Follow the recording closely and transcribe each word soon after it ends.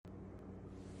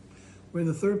We're in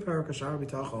the third parak of Shiur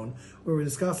Bitachon, where we're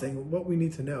discussing what we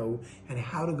need to know and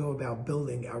how to go about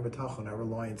building our bitachon, our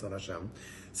reliance on Hashem.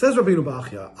 Says Rabbeinu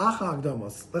Bachya, Acha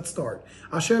Agdamos, let's start.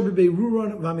 Asher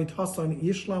b'beiruron v'amitason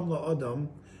yishlam la'adam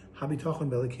habitachon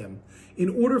belikim. In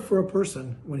order for a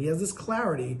person, when he has this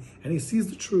clarity and he sees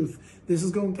the truth, this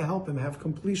is going to help him have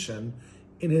completion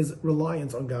in his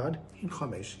reliance on God. In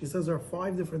Chamesh, he says there are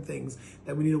 5 different things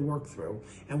that we need to work through.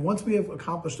 And once we have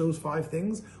accomplished those 5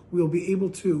 things, we'll be able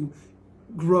to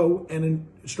grow and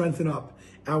strengthen up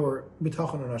our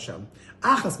bitachon on Hashem.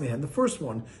 Achas mehen, the first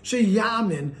one,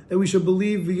 sheyamin, that we should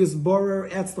believe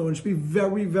v'yisbarer etzlo, and should be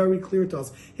very, very clear to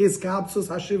us. His kapsus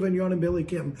hashiv and yonim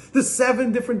belikim. The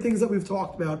 7 different things that we've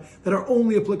talked about that are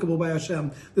only applicable by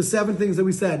Hashem. The 7 things that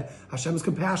we said. Hashem is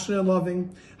compassionate and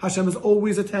loving. Hashem is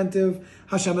always attentive.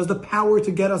 Hashem has the power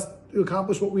to get us to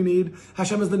accomplish what we need.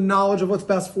 Hashem has the knowledge of what's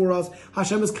best for us.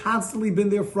 Hashem has constantly been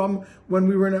there from when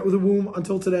we were in the womb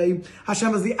until today.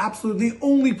 Hashem is the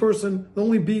only person, the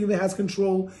only being that has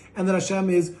control, and that Hashem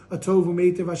is a tov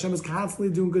u'meitiv. Hashem is constantly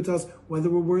doing good to us, whether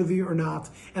we're worthy or not,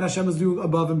 and Hashem is doing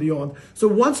above and beyond. So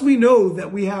once we know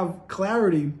that we have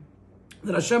clarity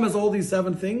that Hashem has all these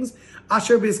 7 things,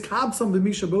 Asher b'eskabsam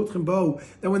b'misha botchem bo,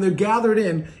 that when they're gathered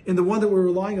in the one that we're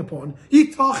relying upon,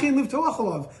 yitachin livtoach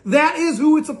alav. That is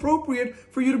who it's appropriate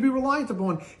for you to be reliant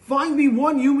upon. Find me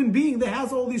one human being that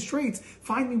has all these traits.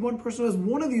 Find me one person who has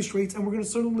one of these traits, and we're going to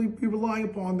certainly be relying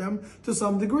upon them to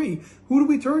some degree. Who do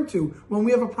we turn to? When we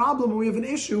have a problem, when we have an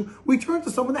issue, we turn to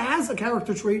someone that has a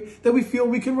character trait that we feel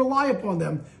we can rely upon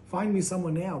them. Find me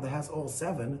someone now that has all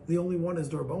 7. The only one is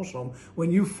Dur Shalom.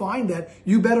 When you find that,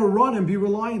 you better run and be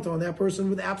reliant on that person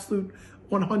with absolute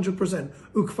 100%.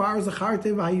 Ukfar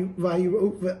zachartem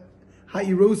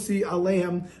ha'irosi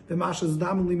alehem b'mashas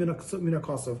damli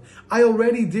minakosov. I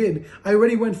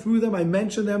already went through them, I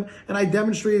mentioned them, and I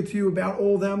demonstrated to you about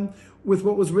all of them with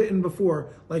what was written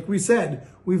before. Like we said,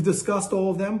 we've discussed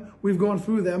all of them, we've gone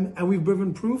through them, and we've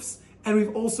given proofs, and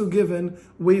we've also given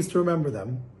ways to remember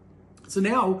them. So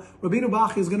now, Rabbeinu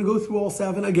Bachya is going to go through all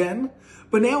 7 again,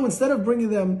 but now instead of bringing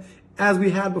them as we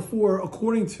had before,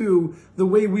 according to the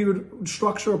way we would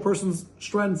structure a person's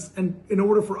strengths, and in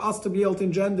order for us to be able to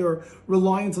engender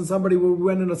reliance on somebody where we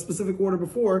went in a specific order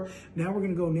before, now we're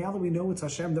going to go, now that we know it's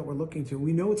Hashem that we're looking to,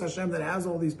 we know it's Hashem that has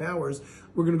all these powers,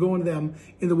 we're going to go into them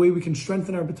in the way we can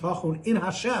strengthen our bitachon in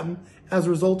Hashem as a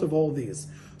result of all of these.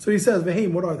 So he says,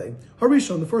 V'heim, what are they?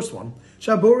 Harishon, the first one.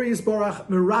 Shabori yisbarach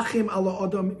merachim ala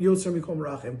adam yoser mikom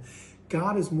merachim.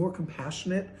 God is more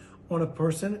compassionate on a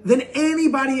person than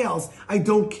anybody else. I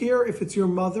don't care if it's your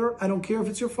mother, I don't care if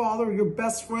it's your father, your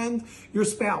best friend, your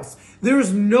spouse. There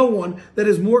is no one that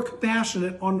is more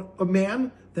compassionate on a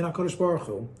man than HaKadosh Baruch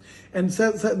Hu. And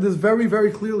says this very, very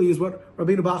clearly is what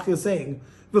Rabbeinu Bachya is saying.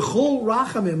 V'chol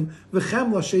rachamim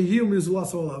v'chemla shehiu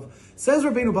mizulas olav. Says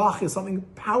Rabbeinu Bachya something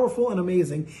powerful and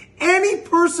amazing. Any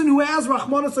person who has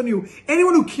rachmanas on you,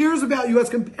 anyone who cares about you, has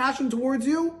compassion towards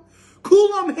you,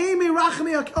 kulam heime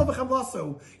rachmei akel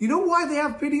v'chamlaso. You know why they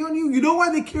have pity on you? You know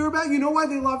why they care about you? You know why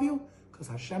they love you? Because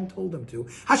Hashem told them to.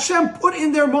 Hashem put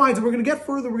in their minds, and we're going to get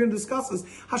further, we're going to discuss this.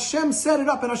 Hashem set it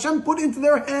up, and Hashem put into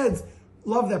their heads,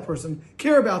 love that person,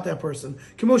 care about that person.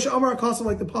 Kemosha Amar Akasa,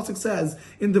 like the pasuk says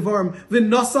in Devarim,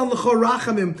 V'nasan l'cha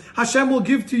rachamim. Hashem will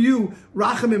give to you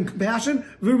rachamim, compassion.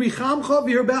 V'richamcha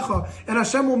v'yirbecha, and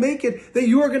Hashem will make it that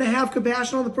you are going to have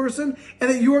compassion on the person, and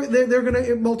that they're going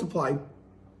to multiply.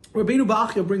 Rabbeinu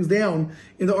Bachya brings down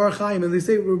in the Orach Chaim, and they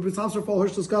say, Rabbi Samson Paul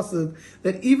Hirsch discusses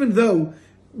that even though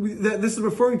that this is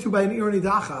referring to by an Ir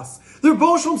Nidachas, the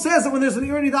Rebbe Shalom says that when there's an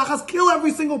Ir Nidachas, kill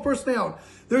every single person out.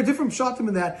 There are different pshatim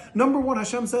in that. Number 1,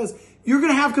 Hashem says, you're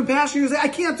going to have compassion. You say, I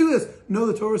can't do this. No,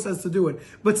 the Torah says to do it.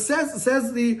 But says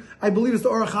I believe it's the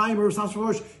Orach Chaim or Samson Paul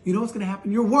Hirsch, you know what's going to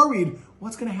happen? You're worried.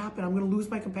 What's going to happen? I'm going to lose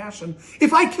my compassion.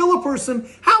 If I kill a person,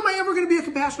 how am I ever going to be a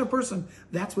compassionate person?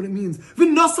 That's what it means.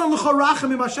 V'nasan l'cha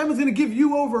rachamim. Hashem is going to give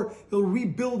you over. He'll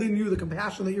rebuild in you the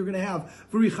compassion that you're going to have.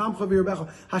 V'richamcha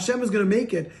v'yirbecha. Hashem is going to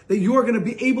make it that you're going to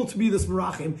be able to be this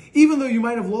merachim. Even though you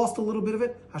might have lost a little bit of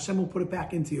it, Hashem will put it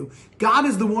back into you. God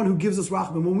is the one who gives us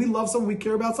rachamim. When we love someone, we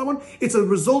care about someone, it's a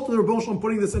result of the Rebbe Shalom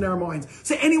putting this in our minds.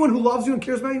 So anyone who loves you and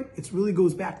cares about you, it really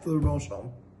goes back to the Rebbe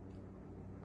Shalom.